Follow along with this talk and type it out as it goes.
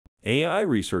AI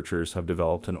researchers have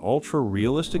developed an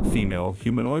ultra-realistic female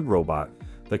humanoid robot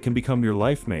that can become your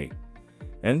life mate.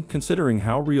 And considering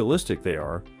how realistic they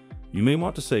are, you may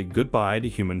want to say goodbye to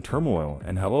human turmoil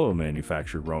and hello to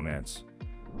manufactured romance.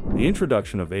 The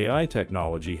introduction of AI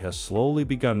technology has slowly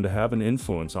begun to have an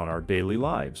influence on our daily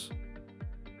lives.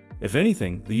 If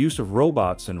anything, the use of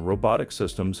robots and robotic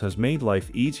systems has made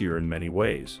life easier in many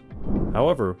ways.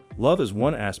 However, love is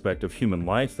one aspect of human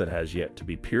life that has yet to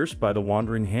be pierced by the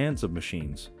wandering hands of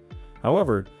machines.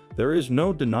 However, there is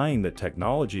no denying that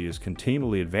technology is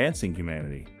continually advancing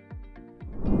humanity.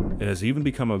 It has even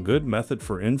become a good method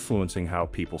for influencing how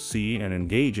people see and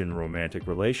engage in romantic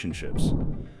relationships.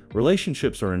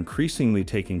 Relationships are increasingly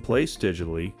taking place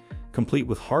digitally, complete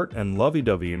with heart and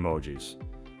lovey-dovey emojis.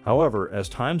 However, as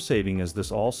time-saving as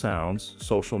this all sounds,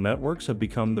 social networks have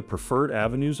become the preferred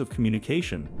avenues of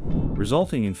communication,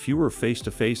 resulting in fewer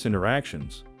face-to-face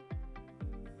interactions.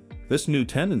 This new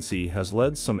tendency has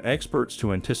led some experts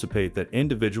to anticipate that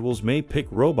individuals may pick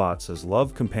robots as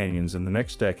love companions in the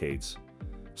next decades.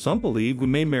 Some believe we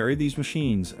may marry these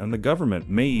machines, and the government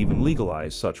may even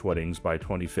legalize such weddings by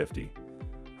 2050.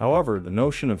 However, the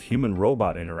notion of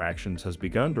human-robot interactions has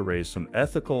begun to raise some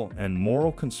ethical and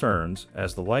moral concerns,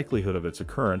 as the likelihood of its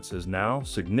occurrence is now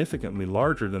significantly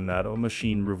larger than that of a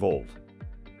machine revolt.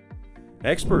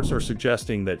 Experts are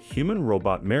suggesting that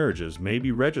human-robot marriages may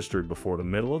be registered before the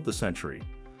middle of the century.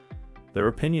 Their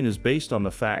opinion is based on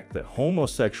the fact that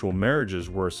homosexual marriages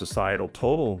were a societal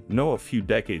total a few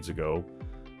decades ago,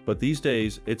 but these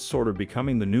days it's sort of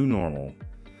becoming the new normal.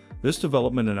 This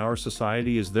development in our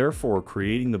society is therefore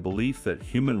creating the belief that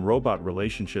human-robot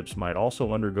relationships might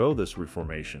also undergo this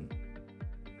reformation.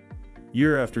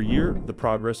 Year after year, the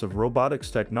progress of robotics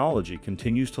technology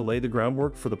continues to lay the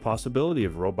groundwork for the possibility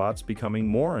of robots becoming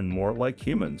more and more like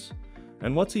humans.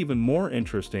 And what's even more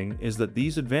interesting is that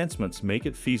these advancements make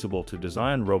it feasible to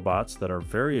design robots that are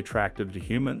very attractive to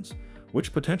humans,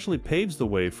 which potentially paves the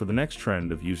way for the next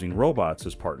trend of using robots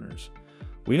as partners.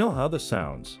 We know how this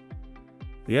sounds.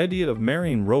 The idea of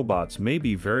marrying robots may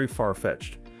be very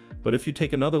far-fetched, but if you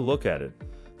take another look at it,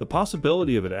 the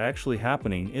possibility of it actually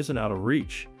happening isn't out of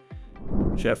reach.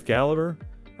 Jeff Gallagher,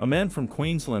 a man from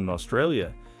Queensland,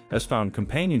 Australia, has found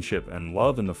companionship and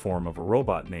love in the form of a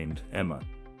robot named Emma.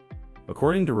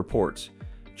 According to reports,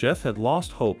 Jeff had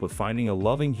lost hope of finding a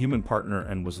loving human partner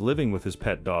and was living with his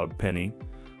pet dog, Penny,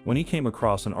 when he came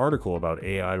across an article about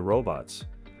AI robots.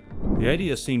 The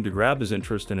idea seemed to grab his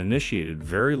interest and initiated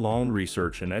very long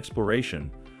research and exploration,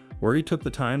 where he took the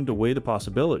time to weigh the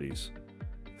possibilities.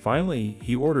 Finally,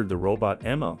 he ordered the robot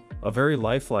Emma, a very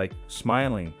lifelike,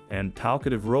 smiling, and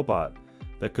talkative robot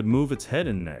that could move its head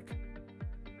and neck.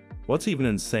 What's even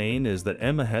insane is that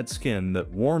Emma had skin that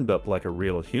warmed up like a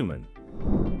real human.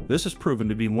 This has proven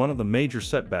to be one of the major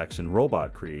setbacks in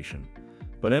robot creation,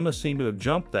 but Emma seemed to have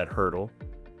jumped that hurdle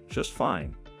just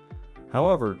fine.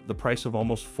 However, the price of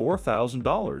almost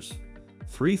 $4,000,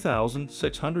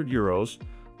 3,600 euros,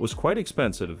 was quite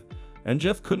expensive, and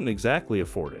Jeff couldn't exactly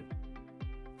afford it.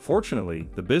 Fortunately,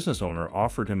 the business owner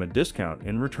offered him a discount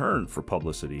in return for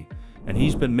publicity, and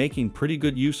he's been making pretty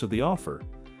good use of the offer.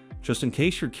 Just in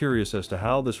case you're curious as to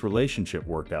how this relationship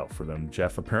worked out for them,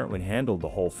 Jeff apparently handled the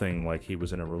whole thing like he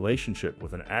was in a relationship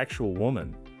with an actual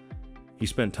woman. He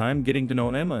spent time getting to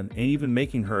know Emma and even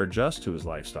making her adjust to his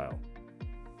lifestyle.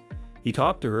 He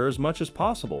talked to her as much as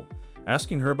possible,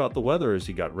 asking her about the weather as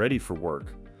he got ready for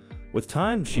work. With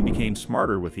time, she became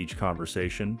smarter with each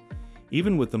conversation,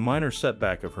 even with the minor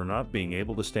setback of her not being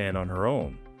able to stand on her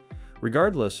own.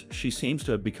 Regardless, she seems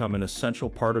to have become an essential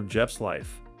part of Jeff's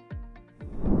life.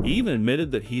 He even admitted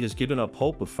that he has given up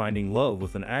hope of finding love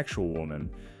with an actual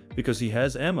woman because he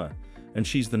has Emma, and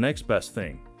she's the next best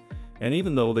thing. And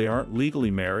even though they aren't legally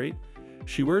married,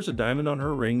 she wears a diamond on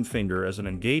her ring finger as an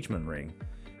engagement ring,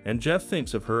 and Jeff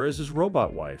thinks of her as his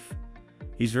robot wife.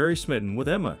 He's very smitten with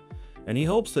Emma, and he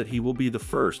hopes that he will be the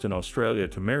first in Australia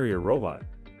to marry a robot.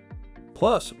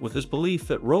 Plus, with his belief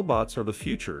that robots are the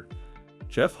future,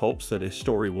 Jeff hopes that his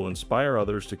story will inspire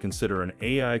others to consider an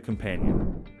AI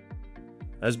companion.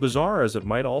 As bizarre as it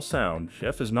might all sound,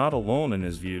 Jeff is not alone in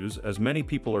his views, as many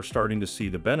people are starting to see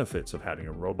the benefits of having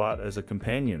a robot as a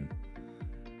companion.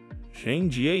 Sheng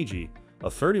Jiaji, a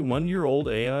 31-year-old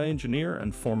AI engineer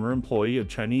and former employee of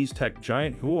Chinese tech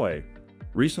giant Huawei,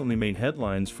 recently made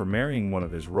headlines for marrying one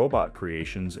of his robot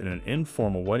creations in an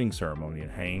informal wedding ceremony in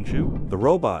Hangzhou. The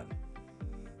robot,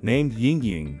 named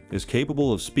Yingying, is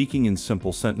capable of speaking in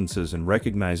simple sentences and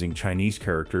recognizing Chinese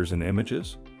characters and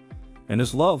images, and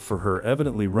his love for her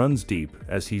evidently runs deep,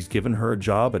 as he's given her a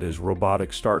job at his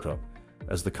robotic startup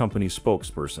as the company's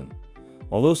spokesperson.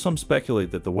 although some speculate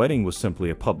that the wedding was simply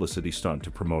a publicity stunt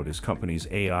to promote his company's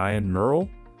AI and neural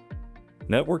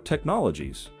network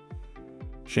technologies.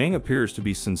 Zhang appears to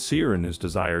be sincere in his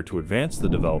desire to advance the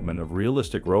development of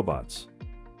realistic robots.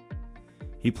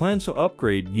 He plans to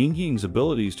upgrade Yingying's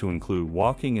abilities to include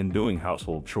walking and doing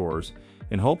household chores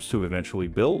in hopes to eventually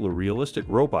build a realistic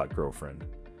robot girlfriend.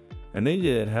 And they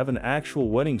did have an actual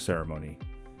wedding ceremony.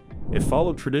 It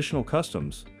followed traditional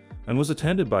customs and was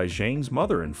attended by Zhang's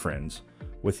mother and friends,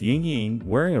 with Yingying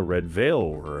wearing a red veil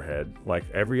over her head like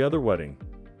every other wedding.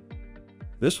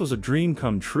 This was a dream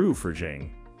come true for Zhang.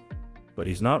 But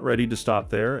he's not ready to stop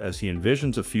there, as he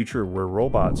envisions a future where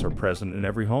robots are present in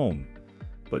every home.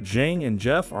 But Zhang and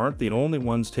Jeff aren't the only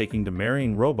ones taking to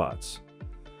marrying robots.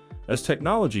 As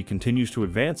technology continues to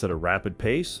advance at a rapid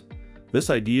pace, this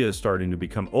idea is starting to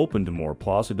become open to more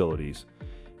plausibilities.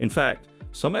 In fact,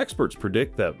 some experts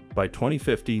predict that by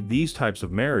 2050, these types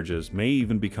of marriages may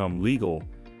even become legal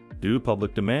due to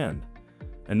public demand.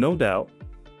 And no doubt,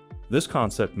 this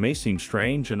concept may seem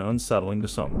strange and unsettling to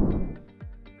some.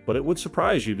 But it would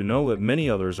surprise you to know that many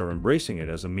others are embracing it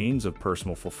as a means of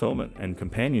personal fulfillment and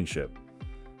companionship.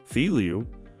 Fi Liu,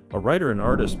 a writer and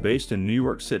artist based in New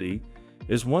York City,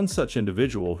 is one such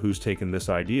individual who's taken this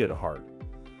idea to heart.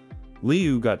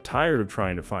 Liu got tired of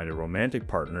trying to find a romantic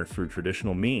partner through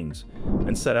traditional means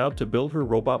and set out to build her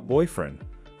robot boyfriend,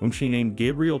 whom she named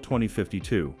Gabriel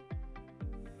 2052.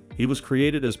 He was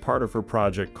created as part of her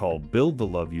project called Build the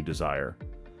Love You Desire.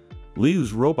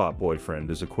 Liu's robot boyfriend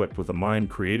is equipped with a mind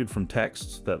created from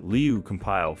texts that Liu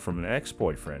compiled from an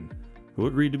ex-boyfriend who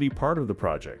agreed to be part of the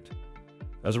project.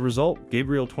 As a result,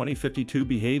 Gabriel 2052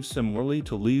 behaves similarly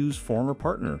to Liu's former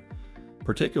partner,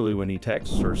 particularly when he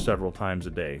texts her several times a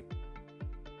day.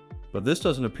 But this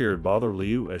doesn't appear to bother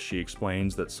Liu, as she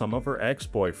explains that some of her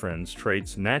ex-boyfriend's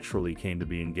traits naturally came to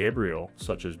be in Gabriel,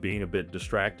 such as being a bit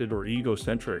distracted or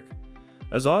egocentric.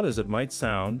 As odd as it might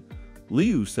sound,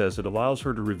 Liu says it allows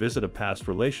her to revisit a past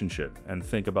relationship and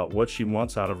think about what she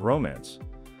wants out of romance.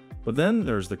 But then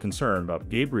there's the concern about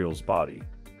Gabriel's body.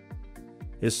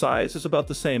 His size is about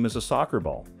the same as a soccer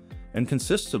ball, and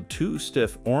consists of two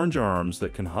stiff orange arms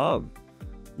that can hug.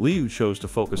 Liu chose to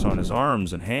focus on his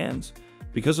arms and hands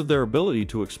because of their ability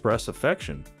to express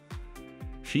affection.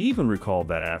 She even recalled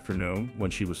that afternoon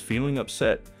when she was feeling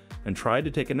upset and tried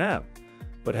to take a nap,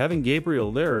 but having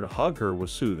Gabriel there to hug her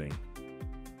was soothing.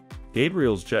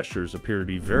 Gabriel's gestures appear to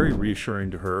be very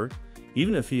reassuring to her,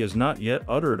 even if he has not yet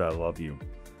uttered "I love you."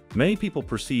 Many people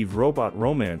perceive robot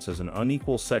romance as an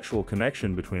unequal sexual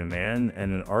connection between a man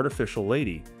and an artificial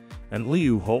lady, and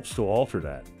Liu hopes to alter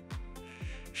that.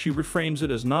 She reframes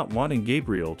it as not wanting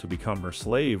Gabriel to become her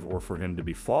slave or for him to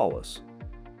be flawless.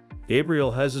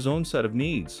 Gabriel has his own set of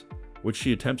needs, which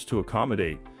she attempts to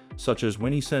accommodate, such as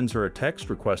when he sends her a text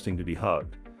requesting to be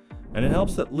hugged. And it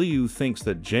helps that Liu thinks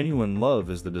that genuine love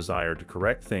is the desire to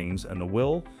correct things and the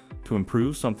will to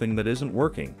improve something that isn't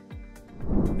working.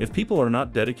 If people are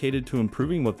not dedicated to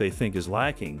improving what they think is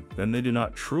lacking, then they do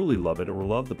not truly love it or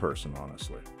love the person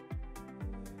honestly.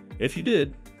 If you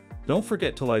did, don't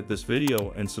forget to like this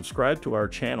video and subscribe to our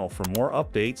channel for more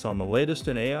updates on the latest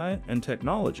in AI and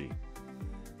technology.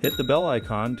 Hit the bell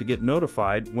icon to get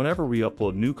notified whenever we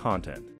upload new content.